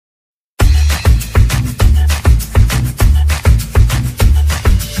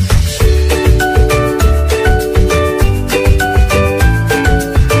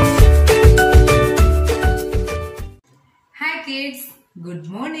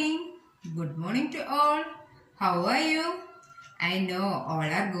morning. Good morning to all. How are you? I know all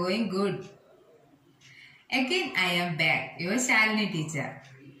are going good. Again, I am back, your Salini teacher.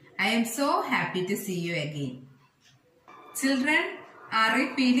 I am so happy to see you again. Children, are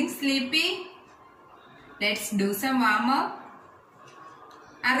you feeling sleepy? Let's do some warm-up.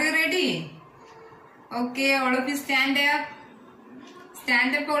 Are you ready? Okay, all of you stand up.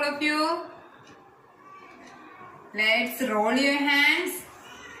 Stand up, all of you. Let's roll your hands.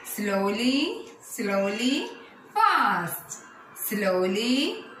 Slowly, slowly, fast.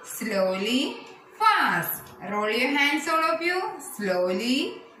 Slowly, slowly, fast. Roll your hands, all of you. Slowly,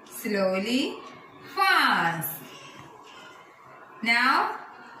 slowly, fast. Now,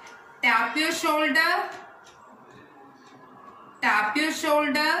 tap your shoulder. Tap your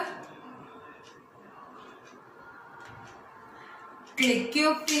shoulder. Click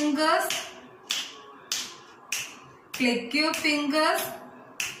your fingers. Click your fingers.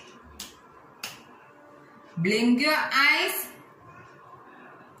 Blink your eyes.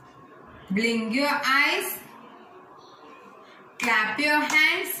 Blink your eyes. Clap your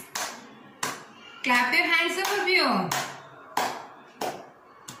hands. Clap your hands, all of you.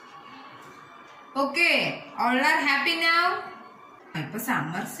 Okay, all are happy now? Now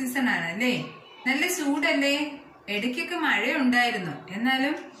summer season ആണല്ലേ. നല്ല ചൂടല്ലേ? ഇടയ്ക്കൊക്കെ മഴ ഉണ്ടായിരുന്നു.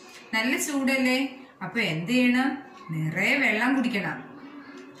 എന്നാലും നല്ല ചൂടല്ലേ? അപ്പൊ എന്ത് ചെയ്യണം? നിറയെ വെള്ളം കുടിക്കണം.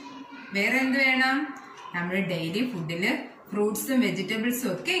 വേറെ എന്ത് വേണം? നമ്മുടെ ഡെയിലി ഫുഡില് ഫ്രൂട്ട്സും വെജിറ്റബിൾസും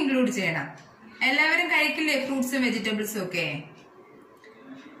ഒക്കെ ഇൻക്ലൂഡ് ചെയ്യണം. എല്ലാവരും കഴിക്കില്ലേ ഫ്രൂട്ട്സും വെജിറ്റബിൾസും ഒക്കെ?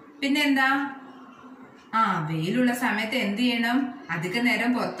 പിന്നെന്താ? വെയിലുള്ള സമയത്ത് എന്ത് ചെയ്യണം? അധിക നേരം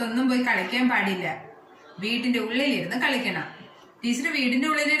പുറത്തൊന്നും പോയി കളിക്കാൻ പാടില്ല. വീടിന്റെ ഉള്ളിലിരുന്ന് കളിക്കണം. ടീച്ചർ വീടിന്റെ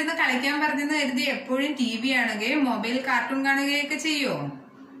ഉള്ളിലിരുന്ന് കളിക്കാൻ പറഞ്ഞെന്ന് കരുതി എപ്പോഴും TV കാണുകയോ മൊബൈൽ കാർട്ടൂൺ കാണുകയോ ഒക്കെ ചെയ്യുമോ?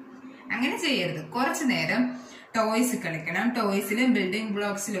 അങ്ങനെ ചെയ്യരുത്. കുറച്ചു നേരം ടോയ്സ് കളിക്കണം. ടോയ്സിലും ബിൽഡിംഗ്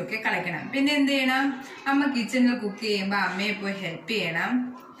ബ്ലോക്സിലും ഒക്കെ കളിക്കണം. പിന്നെ എന്ത് ചെയ്യണം? അമ്മ കിച്ചണിൽ കുക്ക് ചെയ്യുമ്പോ അമ്മയെ പോയി ഹെൽപ്പ് ചെയ്യണം.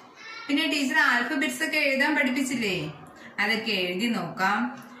 പിന്നെ ടീച്ചർ ആൽഫബറ്റ്സ് ഒക്കെ എഴുതാൻ പഠിപ്പിച്ചില്ലേ? അതൊക്കെ എഴുതി നോക്കാം.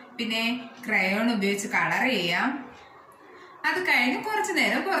 പിന്നെ ക്രയോൺ ഉപയോഗിച്ച് കളർ ചെയ്യാം. അത് കഴിഞ്ഞ് കുറച്ചു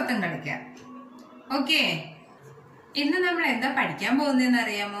നേരം പുറത്തും കളിക്കാം. ഓക്കെ, ഇന്ന് നമ്മൾ എന്താ പഠിക്കാൻ പോകുന്നതെന്ന്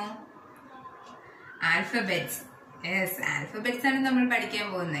അറിയാമോ? ആൽഫബറ്റ്സ്. യെസ്, ആൽഫബറ്റ്സ് ആണ് നമ്മൾ പഠിക്കാൻ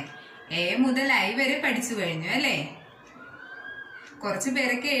പോകുന്നത്. A മുതൽ I വരെ പഠിച്ചു കഴിഞ്ഞു അല്ലേ? കുറച്ചു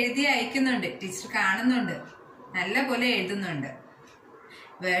പേരൊക്കെ എഴുതി അയക്കുന്നുണ്ട്. ടീച്ചർ കാണുന്നുണ്ട്. നല്ല പോലെ എഴുതുന്നുണ്ട്.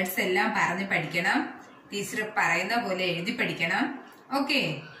 വേർഡ്സ് എല്ലാം പറഞ്ഞ് പഠിക്കണം. ടീച്ചർ പറയുന്ന പോലെ എഴുതി പഠിക്കണം. Okay,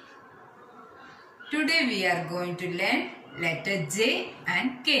 today we are going to learn letter J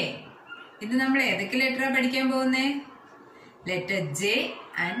and K. ഇന്ന് നമ്മൾ ഏതൊക്കെ ലെറ്ററാണ് പഠിക്കാൻ പോകുന്നേ? Letter J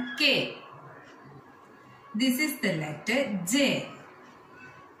and K. This is the letter J.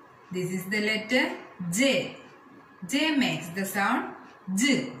 This is the letter J. J makes the sound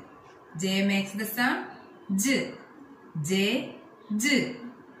J. J makes the sound J. J, J.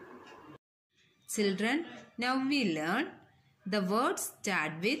 Children, now we learn the words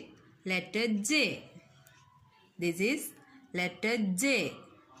start with letter J. This is letter J.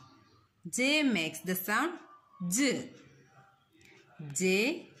 J makes the sound J. J,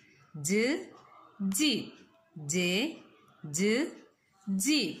 J, G. J, J, G.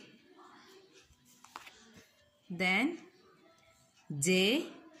 Then J,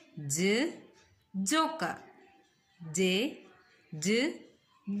 J, joker. J, J,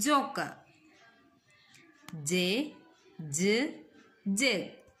 joker. J, J, jug.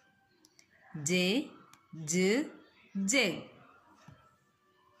 J, J, jug.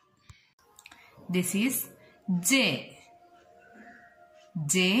 This is J.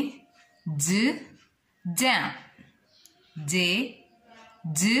 J, J, jam. J,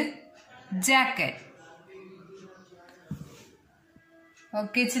 J, jacket.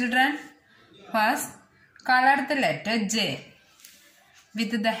 Okay, children. First, color the letter J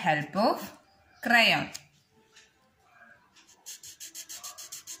with the help of crayon.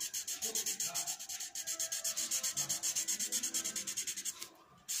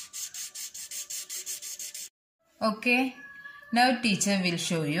 Okay, now teacher will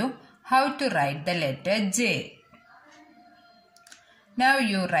show you how to write the letter J. Now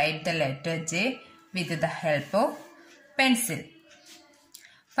you write the letter J with the help of pencil.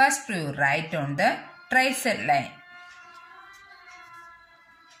 First you write on the traced line.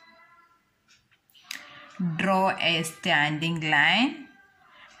 Draw a standing line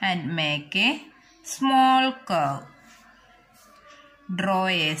and make a small curve. Draw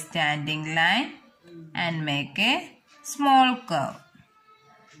a standing line and make a small curve.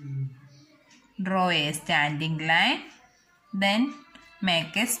 Draw a standing line, then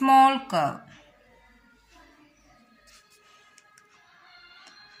make a small curve.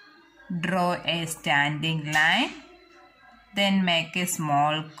 Draw a standing line. Then make a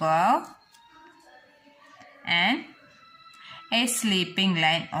small curve and a sleeping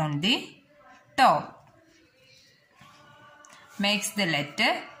line on the top. Makes the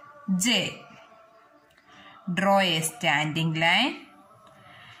letter J. Draw a standing line.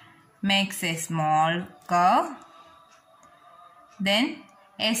 Makes a small curve. Then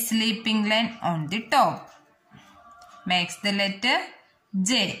a sleeping line on the top. Makes the letter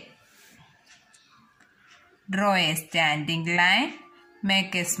J. Draw a standing line.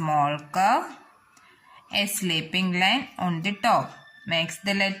 Make a small curve. A sleeping line on the top. Makes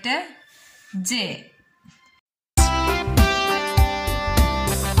the letter J.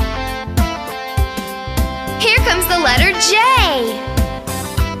 Here comes the letter J.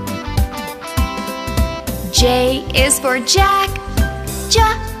 J is for Jack.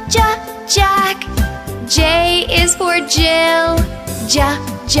 Jack. J is for Jill.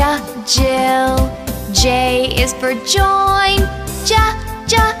 Jill. J is for join.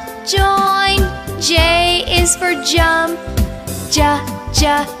 Join. J is for jump.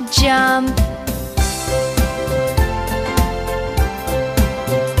 Jump.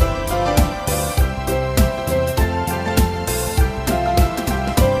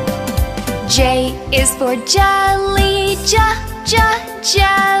 J is for jelly.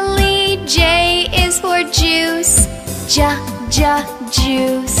 Jelly. J is for juice.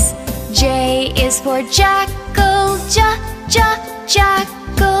 Juice. J is for jackal. Jackal.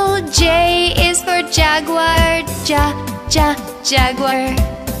 J is for jaguar. Jaguar.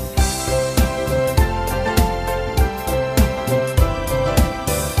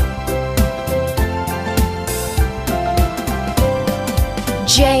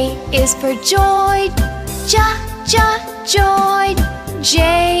 J is for joy. Joy. J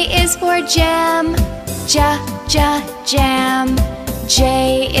is for jam. Jam.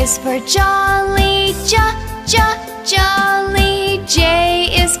 J is for jolly. Jolly. J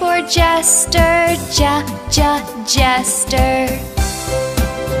is for jester. Jester.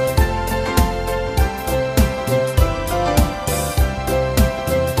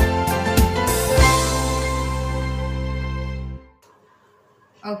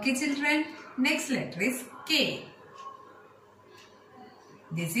 Okay children, next letter is K.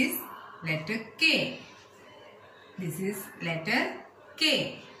 This is letter K. This is letter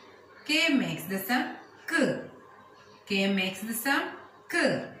K. K makes the sound K. K makes the sound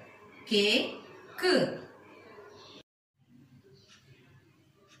K. K.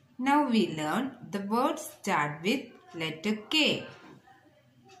 Now we learn the words start with letter K.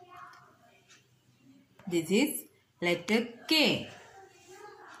 This is letter K.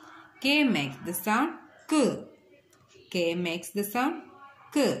 K makes the sound K. K makes the sound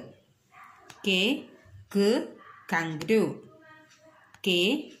K. K, kangaroo.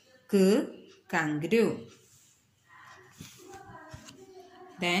 K, kangaroo.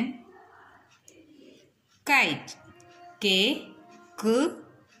 Then kite. K,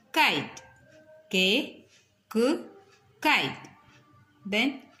 kite. K, kite.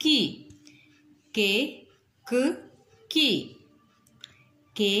 Then key. K, key.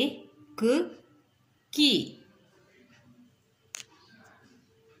 K, key.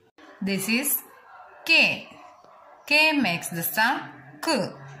 This is K. K makes the sound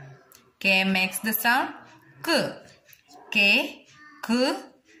K. K makes the sound K. K,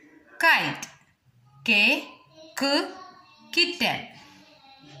 kite. K, kitten.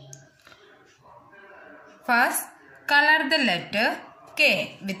 First, color the letter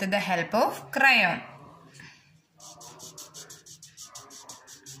K with the help of crayon.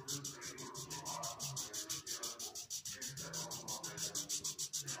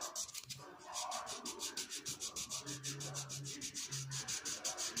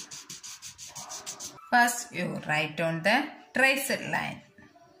 First, you write on the traced line.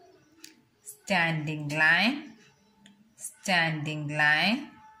 Standing line, standing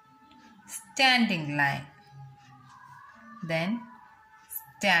line, standing line. Then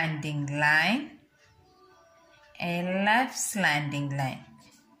standing line, a left slanting line.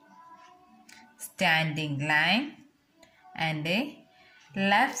 Standing line and a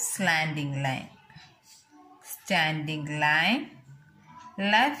left slanting line. Standing line,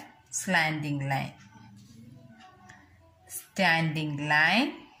 left slanting line. Standing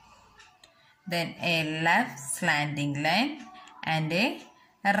line, then a left slanting line and a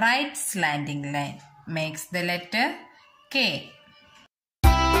right slanting line makes the letter K.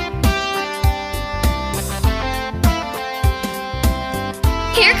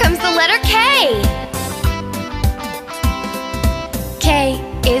 Here comes the letter K. K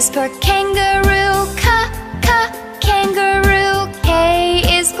is for kangaroo. Kangaroo. K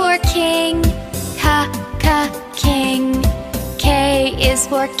is for king.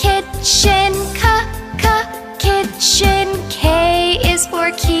 for kitchen, kitchen. K is for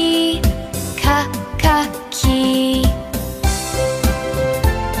key, key.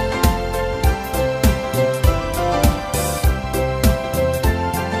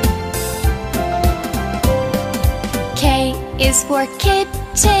 K is for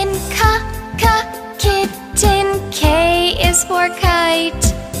kitten, kitten. K is for kite,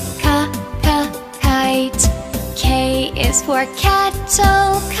 kite. K is for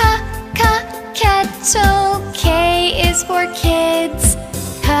kettle, kettle. K is for kids,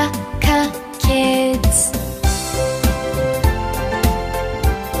 kids.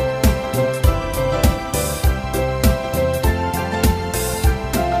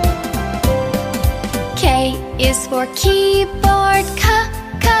 K is for keyboard,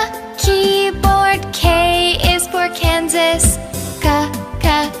 keyboard. K is for Kansas,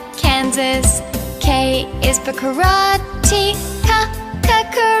 Kansas. K is for karate,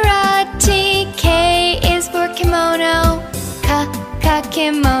 karate. K is for kimono,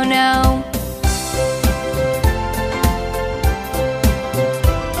 kimono.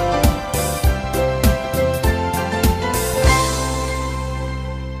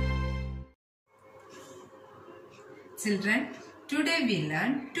 Children, today we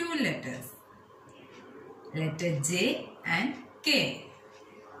learn two letters. Letter J and K.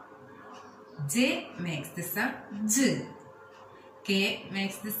 J makes the sound J. K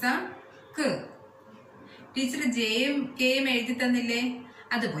makes the sound K. Teacher J K എഴുതി തന്നില്ലേ?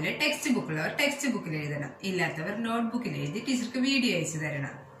 അതുപോലെ text ബുക്കുള്ളവർ text ബുക്കിൽ എഴുതണം. ഇല്ലാത്തവർ not ബുക്കിൽ എഴുതി ടീച്ചർക്ക് video അയച്ചു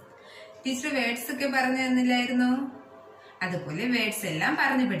തരണം. ടീച്ചർ വേർഡ്സ് ഒക്കെ പറഞ്ഞു തന്നില്ലായിരുന്നു? അതുപോലെ വേർഡ്സ് എല്ലാം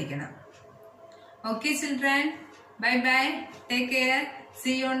പറഞ്ഞു പഠിക്കണം. Okay children, bye bye, take care,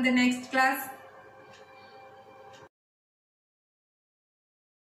 see you on the next class.